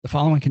The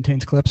following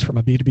contains clips from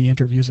a B2B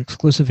Interviews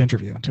exclusive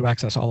interview. To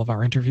access all of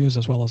our interviews,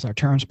 as well as our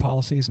terms,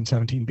 policies, and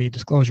 17B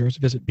disclosures,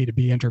 visit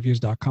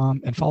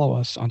b2binterviews.com and follow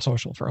us on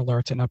social for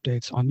alerts and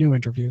updates on new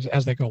interviews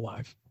as they go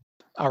live.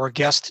 Our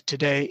guest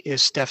today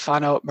is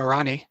Stefano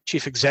Marani,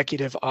 Chief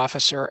Executive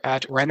Officer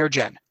at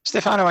Renergen.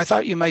 Stefano, I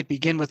thought you might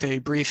begin with a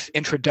brief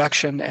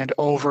introduction and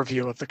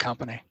overview of the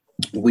company.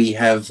 We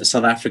have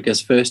South Africa's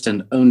first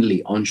and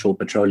only onshore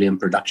petroleum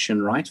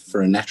production right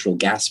for a natural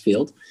gas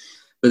field.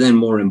 But then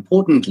more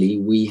importantly,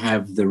 we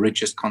have the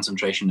richest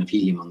concentration of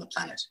helium on the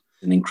planet,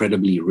 an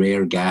incredibly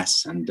rare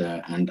gas and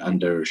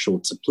under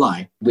short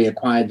supply. We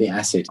acquired the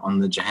asset on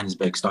the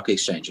Johannesburg Stock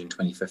Exchange in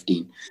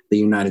 2015. The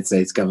United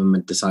States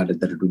government decided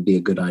that it would be a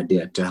good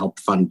idea to help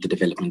fund the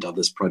development of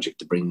this project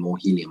to bring more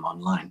helium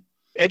online.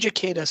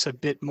 Educate us a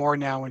bit more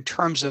now in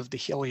terms of the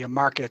helium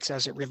markets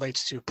as it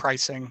relates to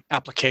pricing,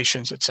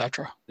 applications,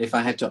 etc. If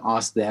I had to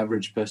ask the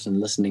average person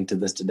listening to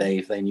this today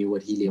if they knew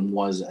what helium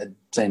was, I'd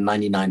say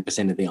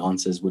 99% of the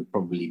answers would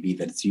probably be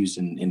that it's used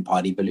in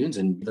party balloons.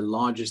 And the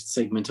largest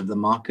segment of the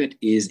market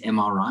is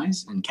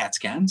MRIs and CAT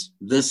scans.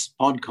 This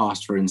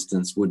podcast, for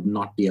instance, would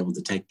not be able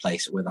to take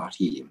place without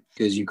helium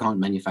because you can't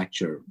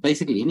manufacture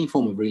basically any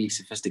form of really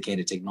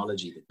sophisticated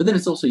technology. But then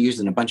it's also used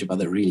in a bunch of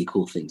other really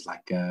cool things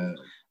like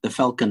the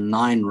Falcon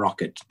 9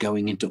 rocket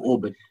going into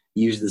orbit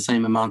used the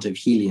same amount of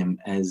helium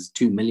as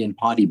 2 million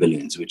party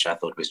balloons, which I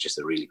thought was just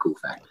a really cool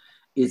fact.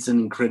 It's an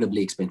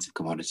incredibly expensive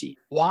commodity.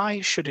 Why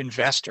should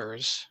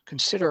investors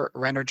consider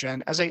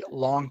Renergen as a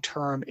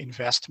long-term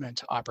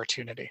investment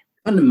opportunity?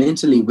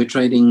 Fundamentally, we're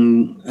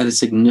trading at a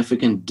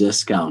significant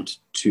discount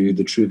to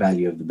the true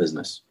value of the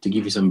business. To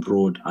give you some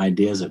broad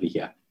ideas over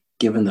here,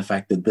 given the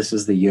fact that this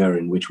is the year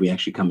in which we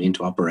actually come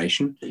into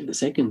operation. The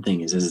second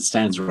thing is, as it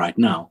stands right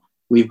now,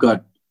 we've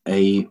got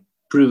a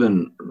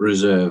proven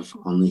reserve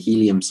on the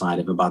helium side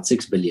of about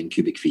 6 billion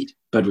cubic feet,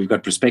 but we've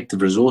got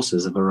prospective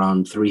resources of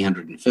around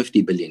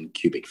 350 billion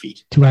cubic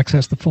feet. To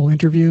access the full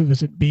interview,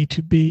 visit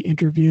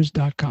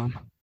b2binterviews.com.